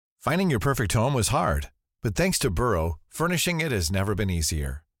Finding your perfect home was hard, but thanks to Burrow, furnishing it has never been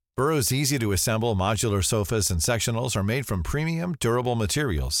easier. Burrow's easy-to-assemble modular sofas and sectionals are made from premium, durable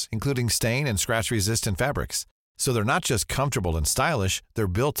materials, including stain and scratch-resistant fabrics. So they're not just comfortable and stylish, they're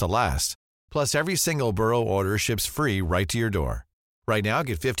built to last. Plus, every single Burrow order ships free right to your door. Right now,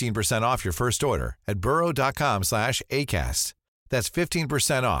 get 15% off your first order at burrow.com/ACAST. That's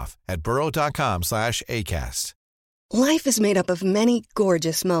 15% off at burrow.com/ACAST. Life is made up of many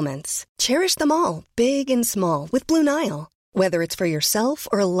gorgeous moments. Cherish them all, big and small, with Blue Nile. Whether it's for yourself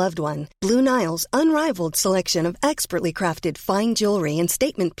or a loved one, Blue Nile's unrivaled selection of expertly crafted fine jewelry and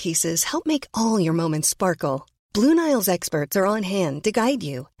statement pieces help make all your moments sparkle. Blue Nile's experts are on hand to guide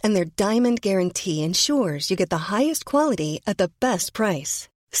you, and their diamond guarantee ensures you get the highest quality at the best price.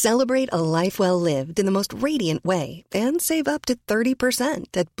 Celebrate a life well lived in the most radiant way and save up to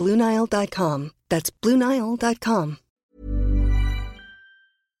 30% at BlueNile.com. That's BlueNile.com.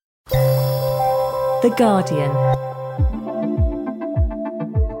 The Guardian.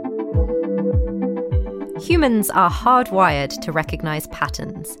 Humans are hardwired to recognise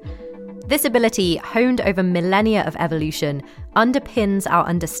patterns. This ability, honed over millennia of evolution, underpins our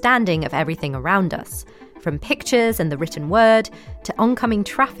understanding of everything around us, from pictures and the written word to oncoming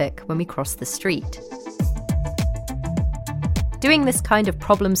traffic when we cross the street. Doing this kind of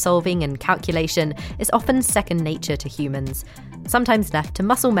problem solving and calculation is often second nature to humans, sometimes left to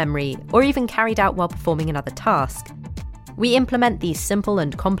muscle memory or even carried out while performing another task. We implement these simple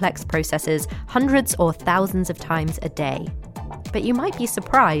and complex processes hundreds or thousands of times a day. But you might be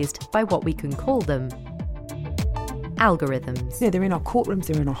surprised by what we can call them. Algorithms. Yeah, they're in our courtrooms,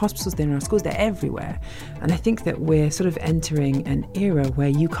 they're in our hospitals, they're in our schools, they're everywhere. And I think that we're sort of entering an era where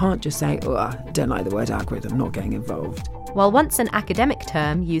you can't just say, oh, I don't like the word algorithm, not getting involved. While once an academic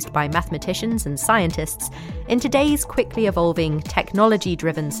term used by mathematicians and scientists, in today's quickly evolving,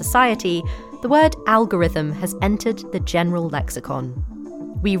 technology-driven society, the word algorithm has entered the general lexicon.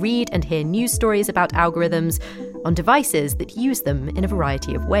 We read and hear news stories about algorithms on devices that use them in a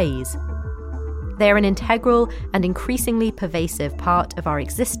variety of ways. They are an integral and increasingly pervasive part of our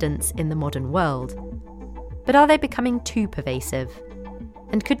existence in the modern world. But are they becoming too pervasive?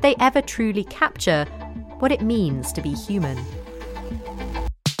 And could they ever truly capture what it means to be human?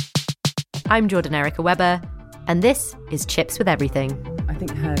 I'm Jordan Erica Webber, and this is Chips with Everything. I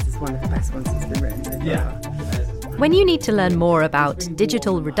think hers is one of the best ones that's been written so far. Yeah. When you need to learn more about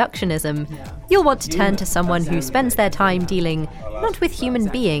digital reductionism, you'll want to turn to someone who spends their time dealing not with human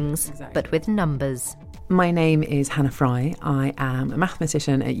beings, but with numbers. My name is Hannah Fry. I am a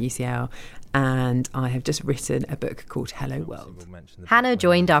mathematician at UCL, and I have just written a book called Hello World. Hannah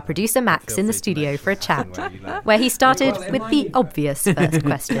joined our producer Max in the studio for a chat, where he started with the obvious first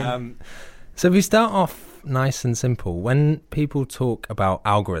question. So we start off nice and simple. When people talk about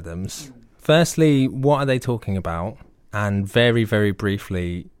algorithms, firstly, what are they talking about? And very, very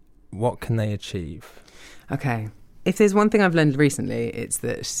briefly, what can they achieve? Okay. If there's one thing I've learned recently, it's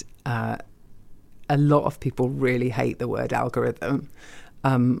that a lot of people really hate the word algorithm.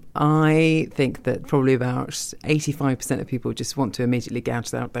 I think that probably about 85% of people just want to immediately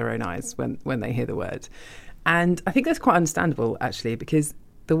gouge out their own eyes when they hear the word. And I think that's quite understandable, actually, because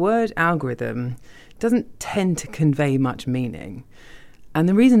the word algorithm doesn't tend to convey much meaning. And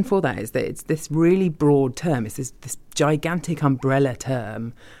the reason for that is that it's this really broad term. It's this gigantic umbrella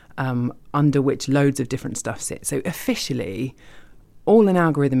term under which loads of different stuff sit. So officially, all an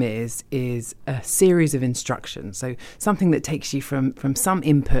algorithm is a series of instructions. So something that takes you from some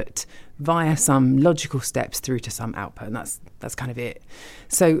input via some logical steps through to some output. And that's kind of it.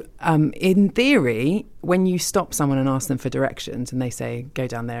 So in theory, when you stop someone and ask them for directions and they say, go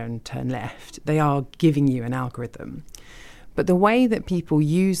down there and turn left, they are giving you an algorithm. But the way that people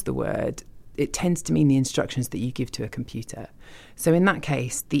use the word, it tends to mean the instructions that you give to a computer. So in that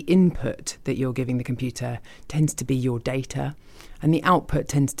case, the input that you're giving the computer tends to be your data, and the output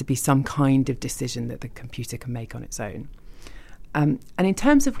tends to be some kind of decision that the computer can make on its own. And in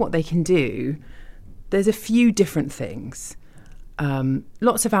terms of what they can do, there's a few different things.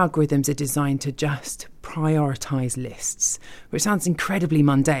 Lots of algorithms are designed to just prioritise lists, which sounds incredibly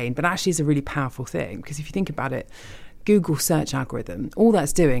mundane, but actually is a really powerful thing, because if you think about it, Google search algorithm, all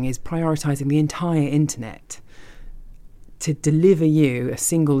that's doing is prioritising the entire internet to deliver you a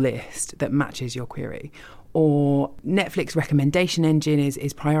single list that matches your query. Or Netflix recommendation engine is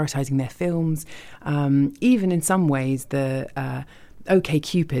prioritising their films. Even in some ways, the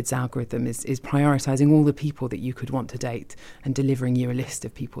OkCupid's algorithm is prioritising all the people that you could want to date and delivering you a list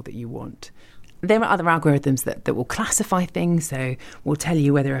of people that you want. There are other algorithms that will classify things, so will tell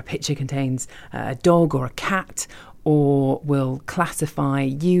you whether a picture contains a dog or a cat, or will classify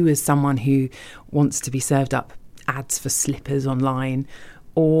you as someone who wants to be served up ads for slippers online,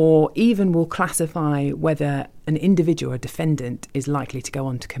 or even will classify whether an individual or defendant is likely to go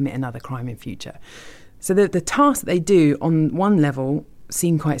on to commit another crime in future. So the tasks that they do on one level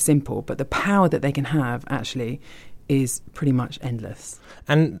seem quite simple, but the power that they can have actually is pretty much endless.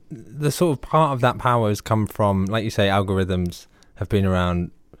 And the sort of part of that power has come from, like you say, algorithms have been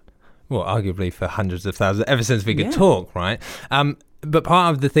around, well, arguably for hundreds of thousands, ever since we could talk, right? But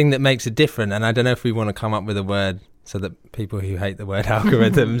part of the thing that makes it different, and I don't know if we want to come up with a word so that people who hate the word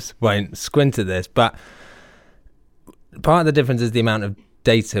algorithms won't squint at this, but part of the difference is the amount of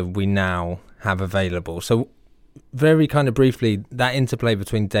data we now have available. So very kind of briefly, that interplay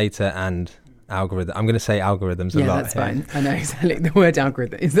between data and algorithm. I'm going to say algorithms a lot. Yeah, that's fine. I know exactly. The word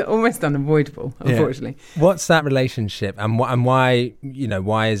algorithm is almost unavoidable, unfortunately. Yeah. What's that relationship, and why?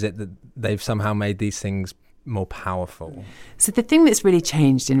 Why is it that they've somehow made these things more powerful? So the thing that's really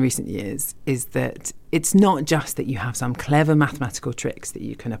changed in recent years is that it's not just that you have some clever mathematical tricks that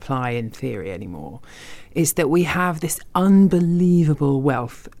you can apply in theory anymore. It's that we have this unbelievable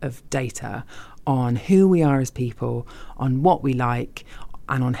wealth of data on who we are as people, on what we like,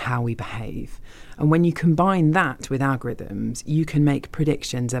 and on how we behave. And when you combine that with algorithms, you can make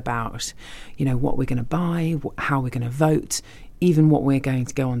predictions about, what we're going to buy, how we're going to vote, even what we're going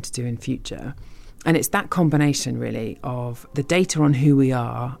to go on to do in future. And it's that combination, really, of the data on who we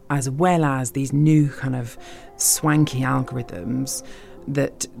are, as well as these new kind of swanky algorithms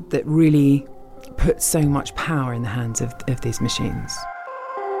that really put so much power in the hands of these machines.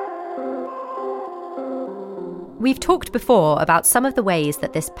 We've talked before about some of the ways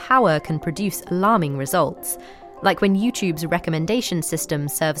that this power can produce alarming results, like when YouTube's recommendation system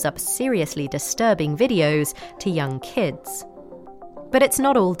serves up seriously disturbing videos to young kids. But it's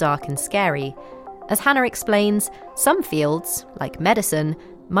not all dark and scary. As Hannah explains, some fields, like medicine,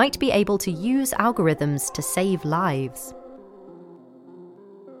 might be able to use algorithms to save lives.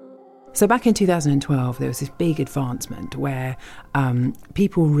 So back in 2012, there was this big advancement where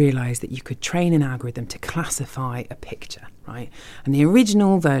people realised that you could train an algorithm to classify a picture, right? And the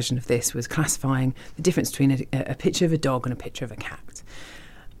original version of this was classifying the difference between a picture of a dog and a picture of a cat.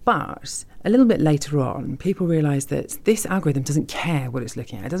 But a little bit later on, people realised that this algorithm doesn't care what it's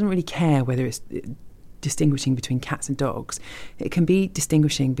looking at. It doesn't really care whether it's distinguishing between cats and dogs. It can be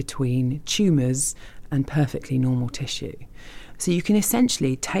distinguishing between tumours and perfectly normal tissue. So you can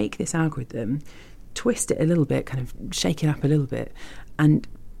essentially take this algorithm, twist it a little bit, kind of shake it up a little bit, and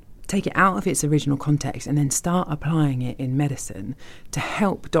take it out of its original context and then start applying it in medicine to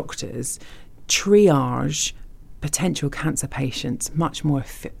help doctors triage potential cancer patients much more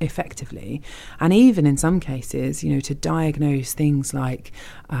effectively, and even in some cases, to diagnose things like,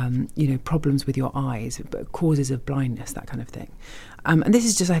 problems with your eyes, causes of blindness, that kind of thing. And this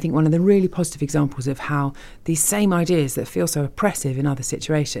is just, I think, one of the really positive examples of how these same ideas that feel so oppressive in other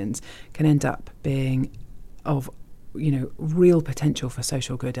situations can end up being of, real potential for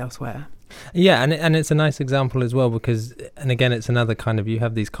social good elsewhere. Yeah, and it's a nice example as well because, and again, it's another kind of, you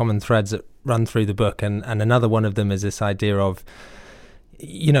have these common threads that run through the book, and another one of them is this idea of,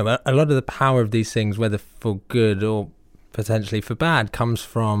 a lot of the power of these things, whether for good or potentially for bad, comes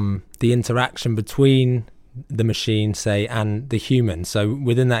from the interaction between the machine, say, and the human. So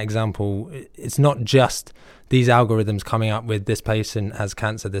within that example, it's not just these algorithms coming up with this patient has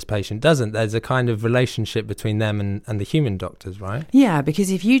cancer, this patient doesn't. There's a kind of relationship between them and the human doctors, right? Yeah, because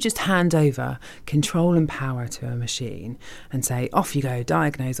if you just hand over control and power to a machine and say, off you go,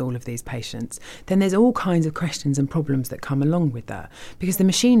 diagnose all of these patients, then there's all kinds of questions and problems that come along with that. Because the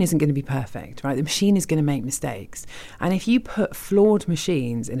machine isn't going to be perfect, right? The machine is going to make mistakes. And if you put flawed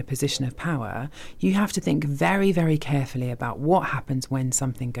machines in a position of power, you have to think very, very carefully about what happens when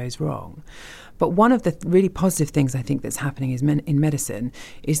something goes wrong. But one of the really positive things I think that's happening in medicine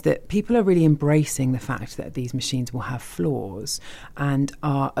is that people are really embracing the fact that these machines will have flaws and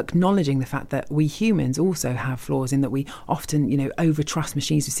are acknowledging the fact that we humans also have flaws in that we often, over-trust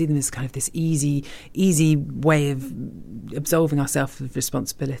machines. We see them as kind of this easy way of absolving ourselves of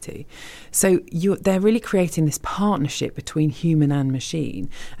responsibility. So they're really creating this partnership between human and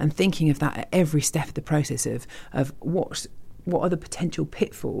machine and thinking of that at every step of the process of what are the potential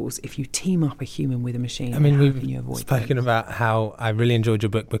pitfalls if you team up a human with a machine? I mean, we've spoken about how I really enjoyed your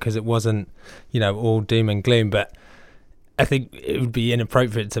book because it wasn't, all doom and gloom, but I think it would be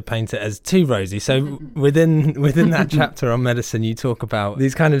inappropriate to paint it as too rosy. So within that chapter on medicine, you talk about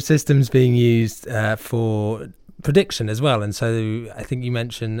these kind of systems being used for prediction as well. And so I think you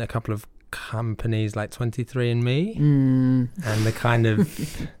mentioned a couple of companies like 23andMe and the kind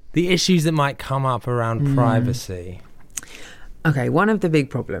of the issues that might come up around privacy. Okay, one of the big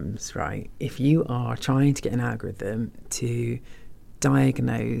problems, right, if you are trying to get an algorithm to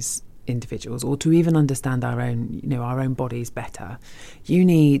diagnose individuals or to even understand our own bodies better, you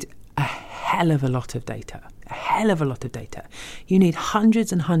need a hell of a lot of data. You need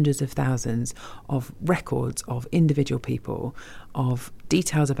hundreds and hundreds of thousands of records of individual people, of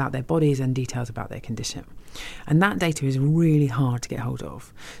details about their bodies and details about their condition. And that data is really hard to get hold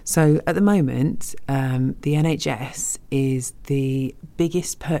of. So at the moment, the NHS is the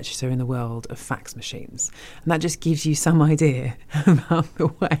biggest purchaser in the world of fax machines. And that just gives you some idea about the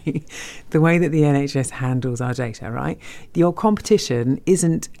way that the NHS handles our data, right? Your competition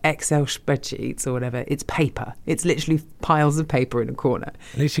isn't Excel spreadsheets or whatever, it's paper. It's literally piles of paper in a corner.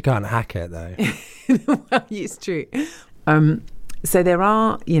 At least you can't hack it, though. Well, it's true. So there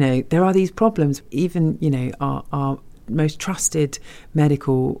are these problems. Even, our most trusted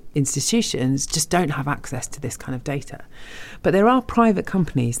medical institutions just don't have access to this kind of data. But there are private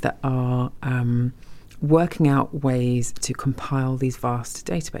companies that are working out ways to compile these vast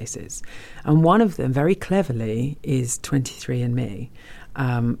databases. And one of them, very cleverly, is 23andMe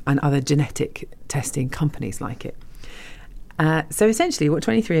and other genetic testing companies like it. So essentially what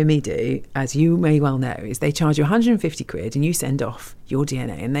 23andMe do, as you may well know, is they charge you 150 quid and you send off your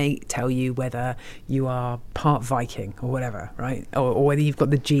DNA and they tell you whether you are part Viking or whatever, right? Or whether you've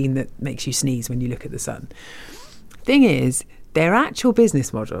got the gene that makes you sneeze when you look at the sun. Thing is, their actual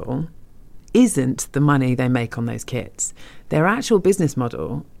business model isn't the money they make on those kits. Their actual business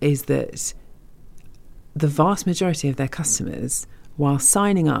model is that the vast majority of their customers, while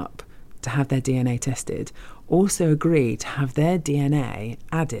signing up to have their DNA tested, also agree to have their DNA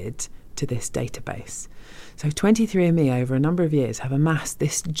added to this database. So 23andMe over a number of years have amassed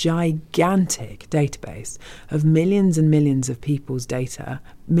this gigantic database of millions and millions of people's data,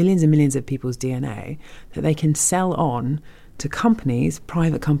 millions and millions of people's DNA that they can sell on to companies,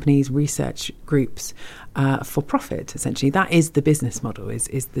 private companies, research groups for profit, essentially. That is the business model, is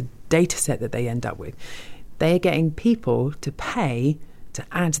the data set that they end up with. They are getting people to pay to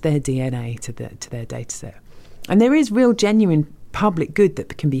add their DNA to their data set. And there is real genuine public good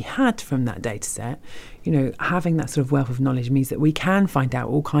that can be had from that data set. Having that sort of wealth of knowledge means that we can find out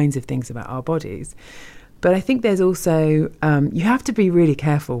all kinds of things about our bodies. But I think there's also, you have to be really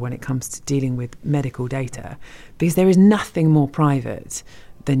careful when it comes to dealing with medical data, because there is nothing more private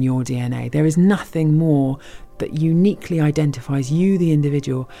than your DNA. There is nothing more that uniquely identifies you, the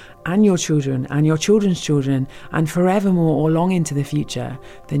individual, and your children, and your children's children, and forevermore or long into the future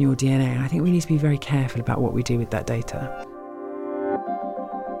than your DNA. And I think we need to be very careful about what we do with that data.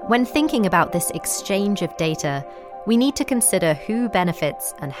 When thinking about this exchange of data, we need to consider who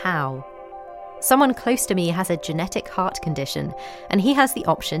benefits and how. Someone close to me has a genetic heart condition, and he has the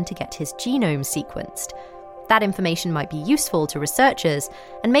option to get his genome sequenced. That information might be useful to researchers,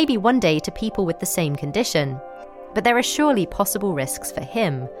 and maybe one day to people with the same condition. But there are surely possible risks for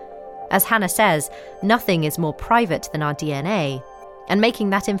him. As Hannah says, nothing is more private than our DNA, and making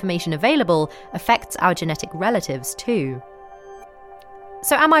that information available affects our genetic relatives too.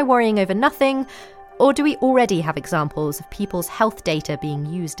 So am I worrying over nothing, or do we already have examples of people's health data being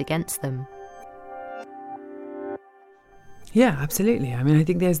used against them? Yeah, absolutely. I mean, I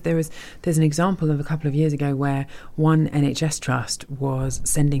think there's an example of a couple of years ago where one NHS trust was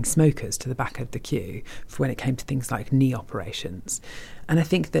sending smokers to the back of the queue for when it came to things like knee operations. And I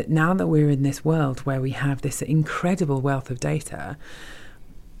think that now that we're in this world where we have this incredible wealth of data,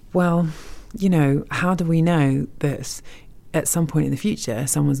 well, how do we know that at some point in the future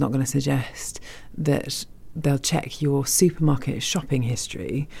someone's not going to suggest that they'll check your supermarket shopping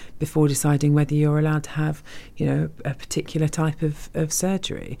history before deciding whether you're allowed to have, a particular type of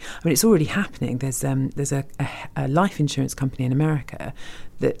surgery. I mean, it's already happening. There's a life insurance company in America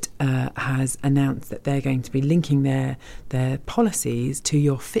that has announced that they're going to be linking their policies to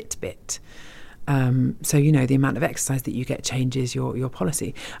your Fitbit. So the amount of exercise that you get changes your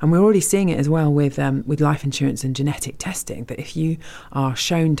policy, and we're already seeing it as well with life insurance and genetic testing. That if you are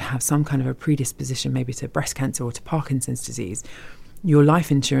shown to have some kind of a predisposition, maybe to breast cancer or to Parkinson's disease, your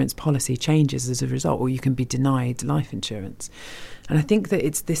life insurance policy changes as a result, or you can be denied life insurance. And I think that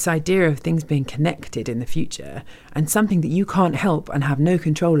it's this idea of things being connected in the future, and something that you can't help and have no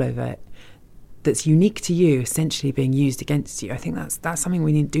control over, that's unique to you, essentially being used against you. I think that's something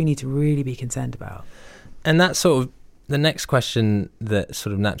we do need to really be concerned about. And that's sort of the next question that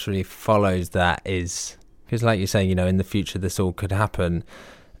sort of naturally follows that is, because like you say, in the future this all could happen.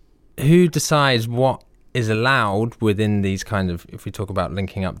 Who decides what is allowed within these kind of, if we talk about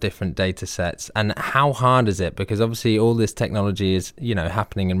linking up different data sets, and how hard is it? Because obviously all this technology is,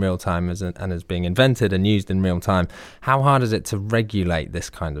 happening in real time and is being invented and used in real time. How hard is it to regulate this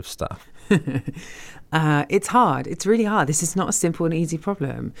kind of stuff? It's hard. It's really hard. This is not a simple and easy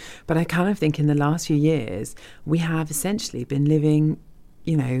problem. But I kind of think in the last few years, we have essentially been living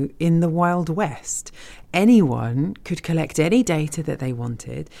in the Wild West. Anyone could collect any data that they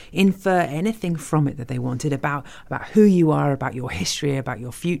wanted, infer anything from it that they wanted about who you are, about your history, about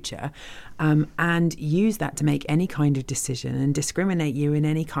your future, and use that to make any kind of decision and discriminate you in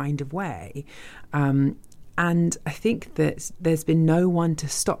any kind of way. And I think that there's been no one to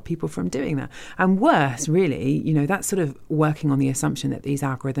stop people from doing that. And worse, really, that's sort of working on the assumption that these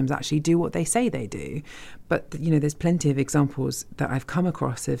algorithms actually do what they say they do. But, there's plenty of examples that I've come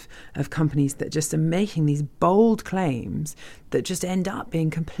across of companies that just are making these bold claims that just end up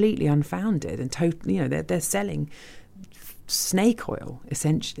being completely unfounded and totally, they're selling snake oil,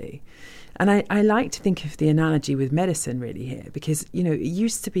 essentially. And I like to think of the analogy with medicine really here, because, it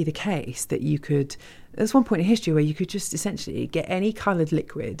used to be the case that you could, there's one point in history where you could just essentially get any coloured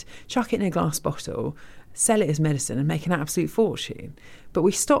liquid, chuck it in a glass bottle, sell it as medicine and make an absolute fortune. But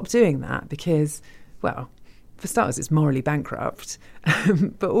we stopped doing that because, well, for starters, it's morally bankrupt,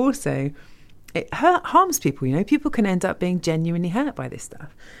 but also it harms people, people can end up being genuinely hurt by this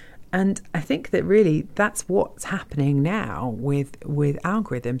stuff. And I think that really that's what's happening now with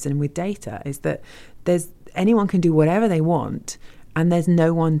algorithms and with data, is that anyone can do whatever they want and there's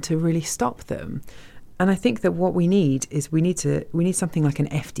no one to really stop them. And I think that what we need is we need something like an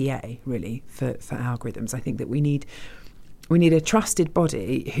FDA really for algorithms. I think that we need a trusted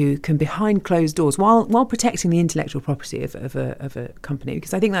body who can, behind closed doors, while protecting the intellectual property of a company,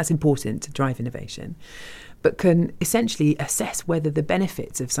 because I think that's important to drive innovation, but can essentially assess whether the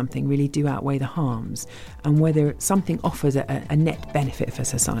benefits of something really do outweigh the harms and whether something offers a net benefit for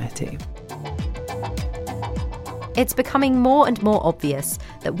society. It's becoming more and more obvious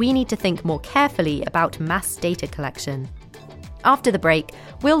that we need to think more carefully about mass data collection. After the break,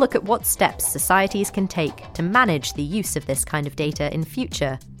 we'll look at what steps societies can take to manage the use of this kind of data in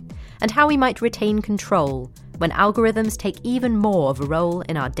future, and how we might retain control when algorithms take even more of a role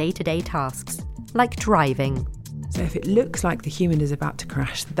in our day-to-day tasks, like driving. So if it looks like the human is about to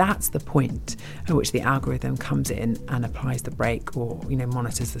crash, that's the point at which the algorithm comes in and applies the brake or,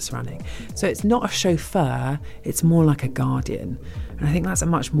 monitors the surrounding. So it's not a chauffeur, it's more like a guardian. And I think that's a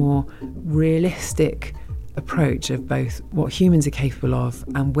much more realistic approach of both what humans are capable of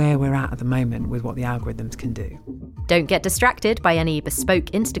and where we're at the moment with what the algorithms can do. Don't get distracted by any bespoke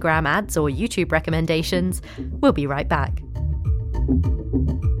Instagram ads or YouTube recommendations. We'll be right back.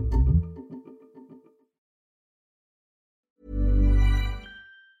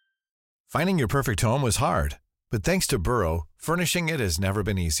 Finding your perfect home was hard, but thanks to Burrow, furnishing it has never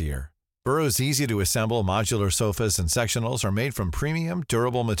been easier. Burrow's easy-to-assemble modular sofas and sectionals are made from premium,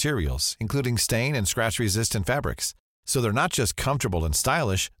 durable materials, including stain and scratch-resistant fabrics. So they're not just comfortable and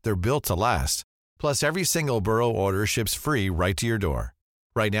stylish, they're built to last. Plus, every single Burrow order ships free right to your door.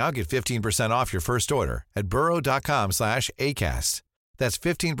 Right now, get 15% off your first order at burrow.com/ACAST. That's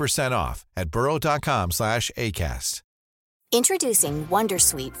 15% off at burrow.com/ACAST. Introducing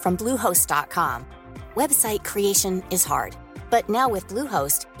Wondersuite from Bluehost.com. Website creation is hard, but now with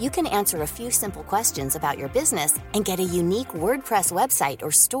Bluehost, you can answer a few simple questions about your business and get a unique WordPress website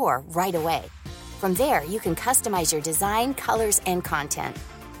or store right away. From there, you can customize your design, colors, and content.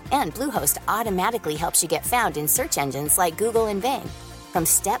 And Bluehost automatically helps you get found in search engines like Google and Bing. From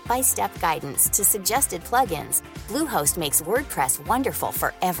step-by-step guidance to suggested plugins, Bluehost makes WordPress wonderful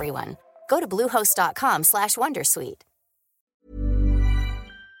for everyone. Go to bluehost.com/wondersuite.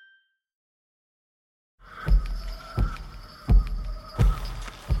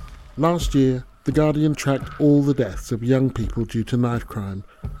 Last year, The Guardian tracked all the deaths of young people due to knife crime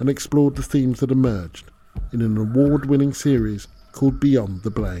and explored the themes that emerged in an award-winning series called Beyond the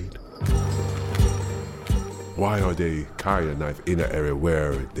Blade. Why are they carrying a knife in an area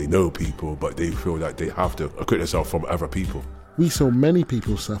where they know people, but they feel like they have to acquit themselves from other people? We saw many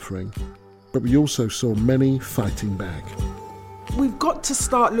people suffering, but we also saw many fighting back. We've got to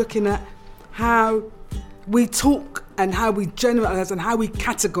start looking at how we talk and how we generalise and how we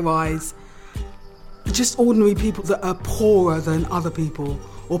categorise just ordinary people that are poorer than other people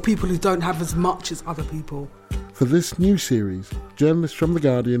or people who don't have as much as other people. For this new series, journalists from The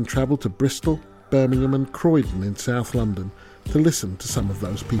Guardian travel to Bristol, Birmingham and Croydon in South London to listen to some of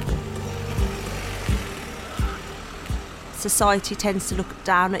those people. Society tends to look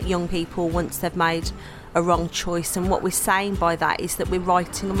down at young people once they've made a wrong choice, and what we're saying by that is that we're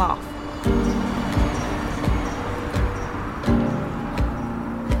writing them off.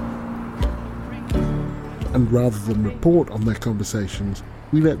 And rather than report on their conversations,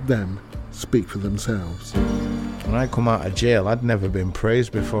 we let them speak for themselves. When I come out of jail, I'd never been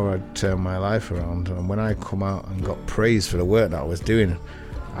praised before I'd turned my life around. And when I come out and got praised for the work that I was doing,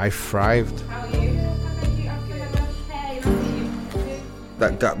 I thrived.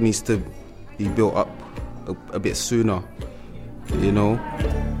 That gap needs to be built up a bit sooner, you know,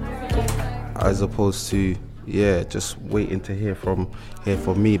 as opposed to, just waiting to hear from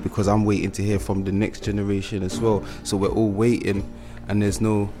me, because I'm waiting to hear from the next generation as well. So we're all waiting and there's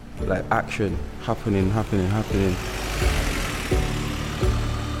no action happening.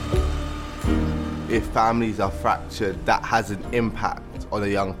 If families are fractured, that has an impact on a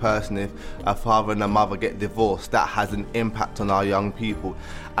young person. If a father and a mother get divorced, that has an impact on our young people.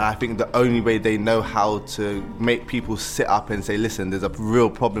 And I think the only way they know how to make people sit up and say, listen, there's a real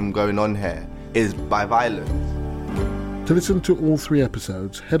problem going on here, is by violence. To listen to all 3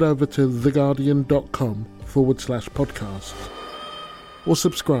 episodes, head over to theguardian.com/podcasts or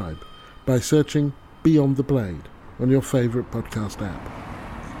subscribe by searching Beyond the Blade on your favourite podcast app.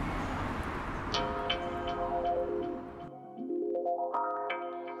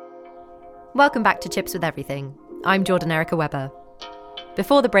 Welcome back to Chips with Everything. I'm Jordan Erica Webber.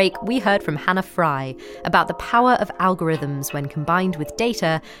 Before the break, we heard from Hannah Fry about the power of algorithms when combined with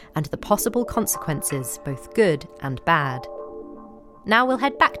data and the possible consequences, both good and bad. Now we'll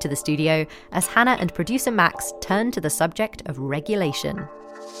head back to the studio as Hannah and producer Max turn to the subject of regulation.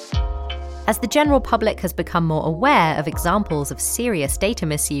 As the general public has become more aware of examples of serious data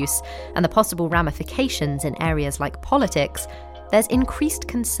misuse and the possible ramifications in areas like politics, there's increased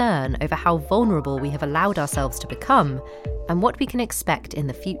concern over how vulnerable we have allowed ourselves to become and what we can expect in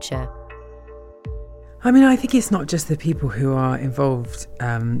the future. I mean, I think it's not just the people who are involved,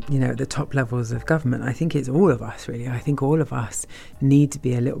 at the top levels of government. I think it's all of us, really. I think all of us need to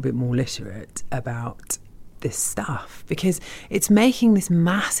be a little bit more literate about this stuff, because it's making this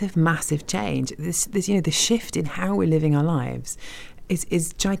massive, massive change. This the shift in how we're living our lives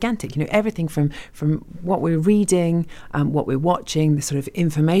is gigantic. Everything from what we're reading, what we're watching, the sort of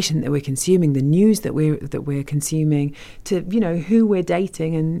information that we're consuming, the news that we're consuming, to who we're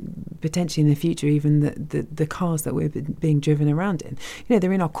dating, and potentially in the future even the cars that we're being driven around in.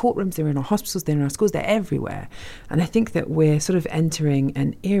 They're in our courtrooms, they're in our hospitals, they're in our schools, they're everywhere. And I think that we're sort of entering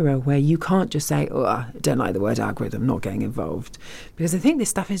an era where you can't just say, oh, I don't like the word algorithm, not getting involved, because I think this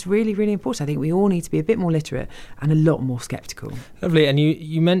stuff is really, really important. I think we all need to be a bit more literate and a lot more sceptical. Lovely. And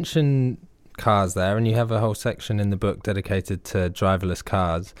you mentioned cars there, and you have a whole section in the book dedicated to driverless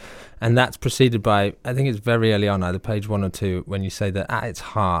cars, and that's preceded by, I think it's very early on, either page 1 or 2, when you say that at its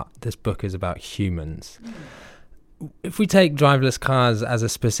heart this book is about humans. If we take driverless cars as a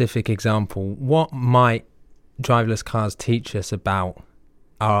specific example, what might driverless cars teach us about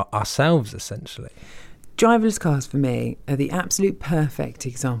ourselves, essentially? Driverless cars, for me, are the absolute perfect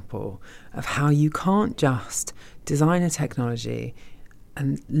example of how you can't just design a technology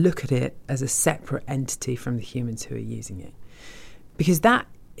and look at it as a separate entity from the humans who are using it. Because that,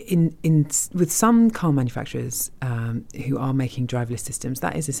 with some car manufacturers who are making driverless systems,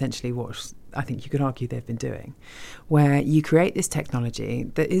 that is essentially what I think you could argue they've been doing, where you create this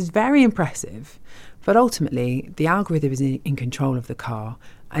technology that is very impressive, but ultimately the algorithm is in control of the car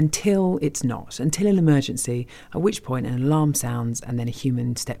until it's not, until an emergency, at which point an alarm sounds and then a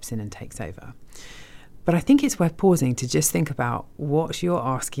human steps in and takes over. But I think it's worth pausing to just think about what you're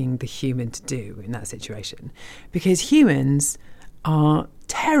asking the human to do in that situation. Because humans are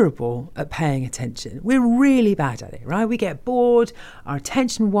terrible at paying attention. We're really bad at it, right? We get bored, our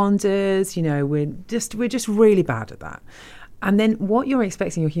attention wanders, we're just really bad at that. And then what you're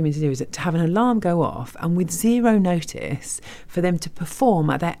expecting your human to do is to have an alarm go off and with zero notice for them to perform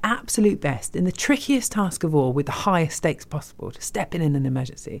at their absolute best in the trickiest task of all with the highest stakes possible, to step in an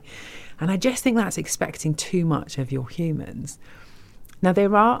emergency. And I just think that's expecting too much of your humans. Now,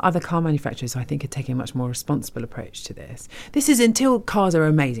 there are other car manufacturers who I think are taking a much more responsible approach to this. This is until cars are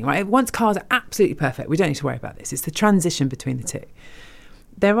amazing, right? Once cars are absolutely perfect, we don't need to worry about this. It's the transition between the two.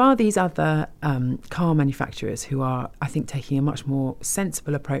 There are these other car manufacturers who are, I think, taking a much more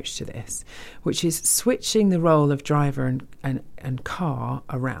sensible approach to this, which is switching the role of driver and car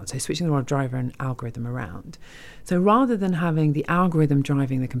around. So switching the role of driver and algorithm around. So rather than having the algorithm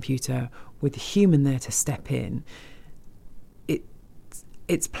driving the computer with the human there to step in,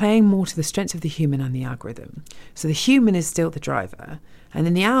 it's playing more to the strengths of the human and the algorithm. So the human is still the driver, and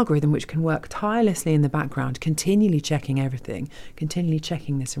then the algorithm, which can work tirelessly in the background, continually checking everything, continually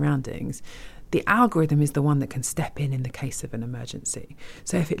checking the surroundings, the algorithm is the one that can step in the case of an emergency.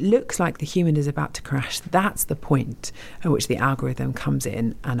 So if it looks like the human is about to crash, that's the point at which the algorithm comes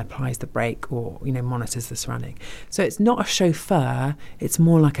in and applies the brake or, monitors the surrounding. So it's not a chauffeur, it's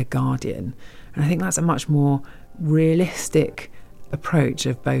more like a guardian. And I think that's a much more realistic approach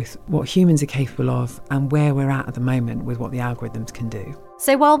of both what humans are capable of and where we're at the moment with what the algorithms can do.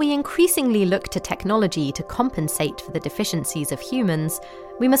 So while we increasingly look to technology to compensate for the deficiencies of humans,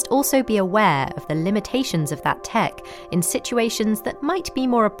 we must also be aware of the limitations of that tech in situations that might be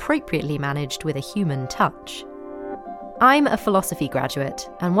more appropriately managed with a human touch. I'm a philosophy graduate,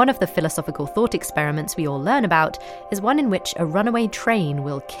 and one of the philosophical thought experiments we all learn about is one in which a runaway train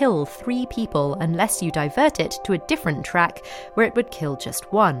will kill 3 people unless you divert it to a different track where it would kill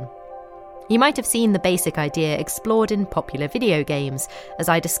just 1. You might have seen the basic idea explored in popular video games, as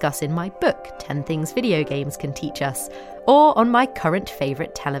I discuss in my book, 10 Things Video Games Can Teach Us, or on my current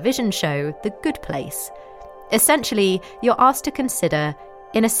favourite television show, The Good Place. Essentially, you're asked to consider,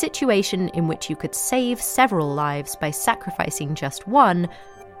 in a situation in which you could save several lives by sacrificing just one,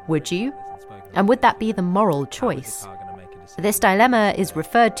 would you? And would that be the moral choice? This dilemma is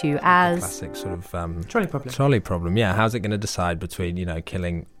referred to as... classic sort of... trolley problem, yeah. How's it going to decide between,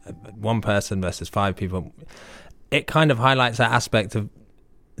 killing one person versus 5 people? It kind of highlights that aspect of...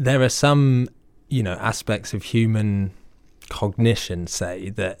 There are some, aspects of human cognition, say,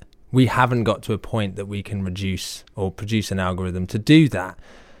 that we haven't got to a point that we can reduce or produce an algorithm to do that.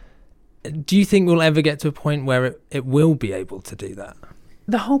 Do you think we'll ever get to a point where it will be able to do that?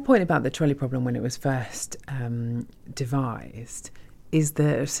 The whole point about the trolley problem when it was first devised is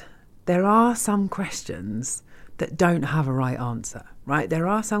that there are some questions that don't have a right answer, right? There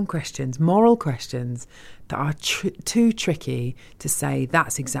are some questions, moral questions, that are too tricky to say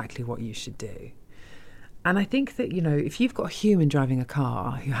that's exactly what you should do. And I think that, if you've got a human driving a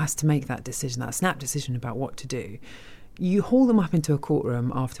car who has to make that decision, that snap decision about what to do, you haul them up into a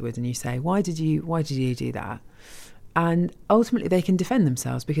courtroom afterwards and you say, why did you do that? And ultimately they can defend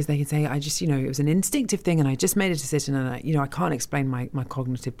themselves because they can say, I just, it was an instinctive thing and I just made a decision and I can't explain my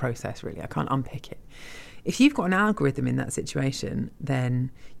cognitive process really. I can't unpick it. If you've got an algorithm in that situation,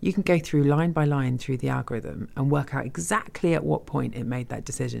 then you can go through line by line through the algorithm and work out exactly at what point it made that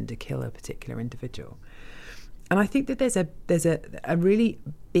decision to kill a particular individual. And I think that there's a really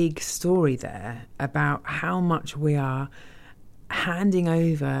big story there about how much we are handing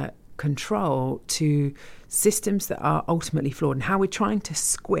over control to systems that are ultimately flawed and how we're trying to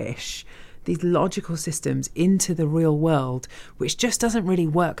squish these logical systems into the real world, which just doesn't really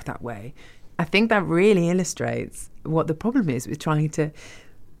work that way. I think that really illustrates what the problem is with trying to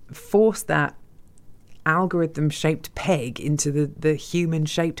force that algorithm-shaped peg into the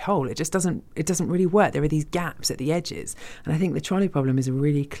human-shaped hole. It just doesn't really work. There are these gaps at the edges. And I think the trolley problem is a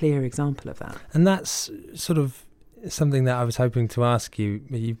really clear example of that. And that's sort of something that I was hoping to ask you.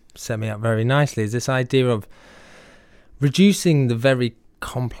 You set me up very nicely, is this idea of reducing the very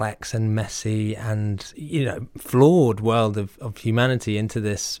complex and messy and, flawed world of humanity into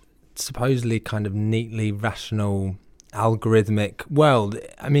this supposedly kind of neatly rational algorithmic world.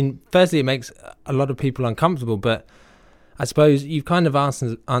 I mean, firstly, it makes a lot of people uncomfortable, but I suppose you've kind of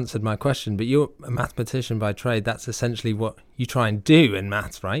answered my question, but you're a mathematician by trade. That's essentially what you try and do in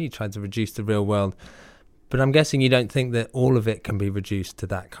maths, right? You try to reduce the real world. But I'm guessing you don't think that all of it can be reduced to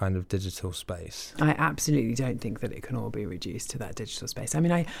that kind of digital space. I absolutely don't think that it can all be reduced to that digital space. I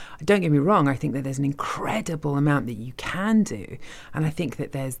mean, I don't get me wrong. I think that there's an incredible amount that you can do. And I think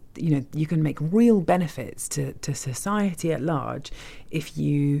that there's, you can make real benefits to society at large if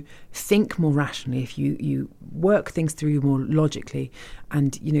you think more rationally, if you work things through more logically,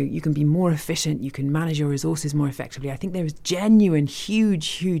 and, you can be more efficient, you can manage your resources more effectively. I think there is genuine,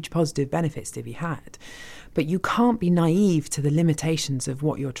 huge positive benefits to be had. But you can't be naive to the limitations of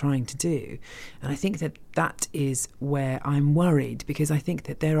what you're trying to do. And I think that is where I'm worried, because I think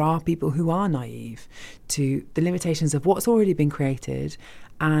that there are people who are naive to the limitations of what's already been created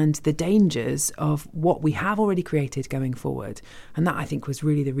and the dangers of what we have already created going forward. And that, I think, was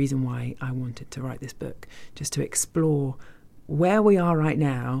really the reason why I wanted to write this book, just to explore where we are right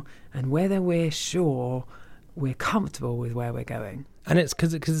now and whether we're sure we're comfortable with where we're going. And it's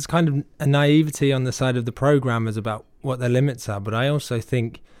because it's kind of a naivety on the side of the programmers about what their limits are. But I also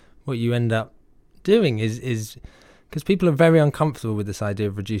think what you end up doing is because people are very uncomfortable with this idea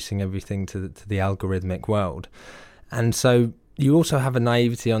of reducing everything to the algorithmic world. And so you also have a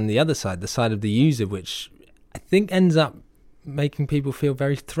naivety on the other side, the side of the user, which I think ends up making people feel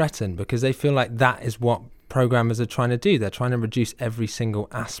very threatened, because they feel like that is what programmers are trying to do. They're trying to reduce every single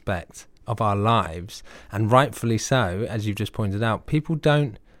aspect of our lives, and rightfully so, as you've just pointed out. People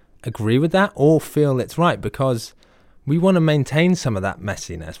don't agree with that or feel it's right, because we want to maintain some of that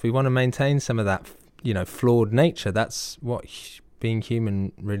messiness. We want to maintain some of that, flawed nature. That's what being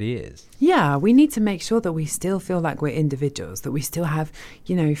human really is. Yeah, we need to make sure that we still feel like we're individuals, that we still have,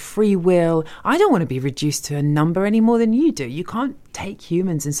 free will. I don't want to be reduced to a number any more than you do. You can't take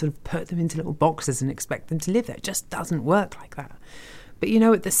humans and sort of put them into little boxes and expect them to live there. It just doesn't work like that. But,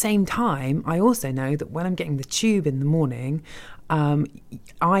 at the same time, I also know that when I'm getting the tube in the morning,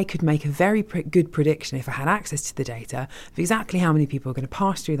 I could make a very good prediction, if I had access to the data, of exactly how many people are going to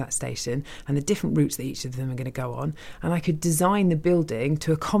pass through that station and the different routes that each of them are going to go on. And I could design the building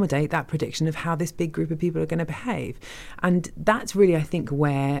to accommodate that prediction of how this big group of people are going to behave. And that's really, I think,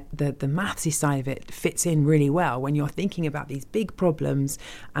 where the mathsy side of it fits in really well, when you're thinking about these big problems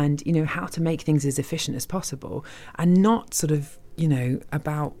and, how to make things as efficient as possible, and not sort of,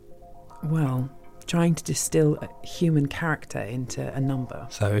 about, trying to distill a human character into a number.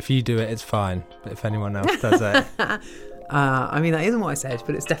 So if you do it, it's fine. But if anyone else does it... that isn't what I said,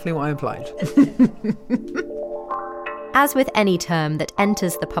 but it's definitely what I implied. As with any term that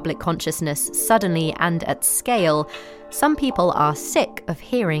enters the public consciousness suddenly and at scale, some people are sick of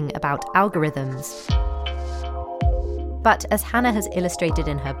hearing about algorithms. But as Hannah has illustrated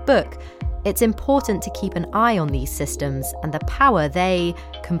in her book, it's important to keep an eye on these systems and the power they,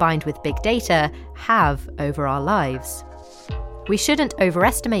 combined with big data, have over our lives. We shouldn't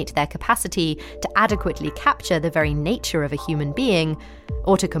overestimate their capacity to adequately capture the very nature of a human being,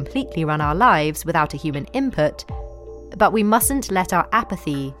 or to completely run our lives without a human input, but we mustn't let our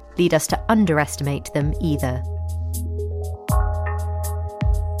apathy lead us to underestimate them either.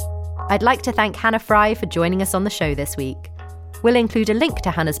 I'd like to thank Hannah Fry for joining us on the show this week. We'll include a link to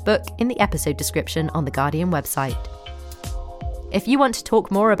Hannah's book in the episode description on the Guardian website. If you want to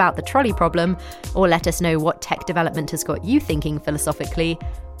talk more about the trolley problem, or let us know what tech development has got you thinking philosophically,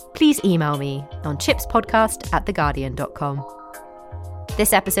 please email me on chipspodcast@theguardian.com.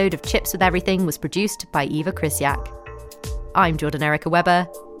 This episode of Chips with Everything was produced by Eva Krysiak. I'm Jordan Erica Webber.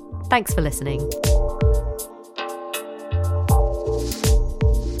 Thanks for listening.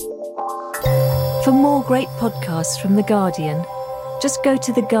 For more great podcasts from The Guardian, just go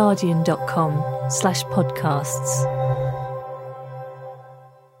to theguardian.com/podcasts.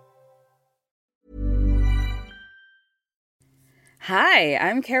 Hi,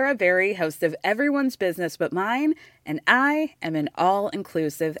 I'm Cara Berry, host of Everyone's Business But Mine, and I am an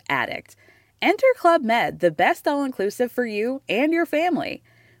all-inclusive addict. Enter Club Med, the best all-inclusive for you and your family.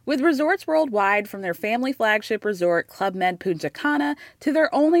 With resorts worldwide, from their family flagship resort, Club Med Punta Cana, to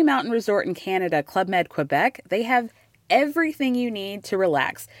their only mountain resort in Canada, Club Med Quebec, they have everything you need to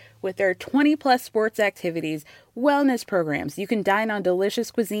relax. With their 20-plus sports activities, wellness programs, you can dine on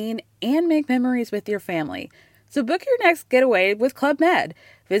delicious cuisine and make memories with your family. So book your next getaway with Club Med.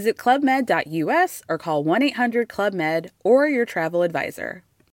 Visit clubmed.us or call 1-800-CLUB-MED or your travel advisor.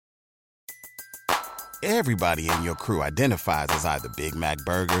 Everybody in your crew identifies as either Big Mac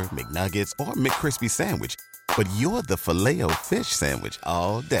Burger, McNuggets, or McCrispy Sandwich. But you're the Filet-O-Fish Sandwich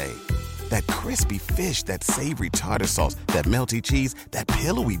all day. That crispy fish, that savory tartar sauce, that melty cheese, that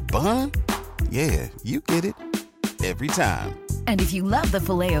pillowy bun. Yeah, you get it. Every time. And if you love the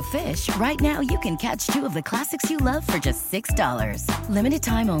Filet-O-Fish, right now you can catch two of the classics you love for just $6. Limited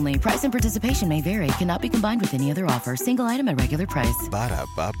time only. Price and participation may vary. Cannot be combined with any other offer. Single item at regular price.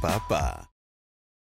 Ba-da-ba-ba-ba.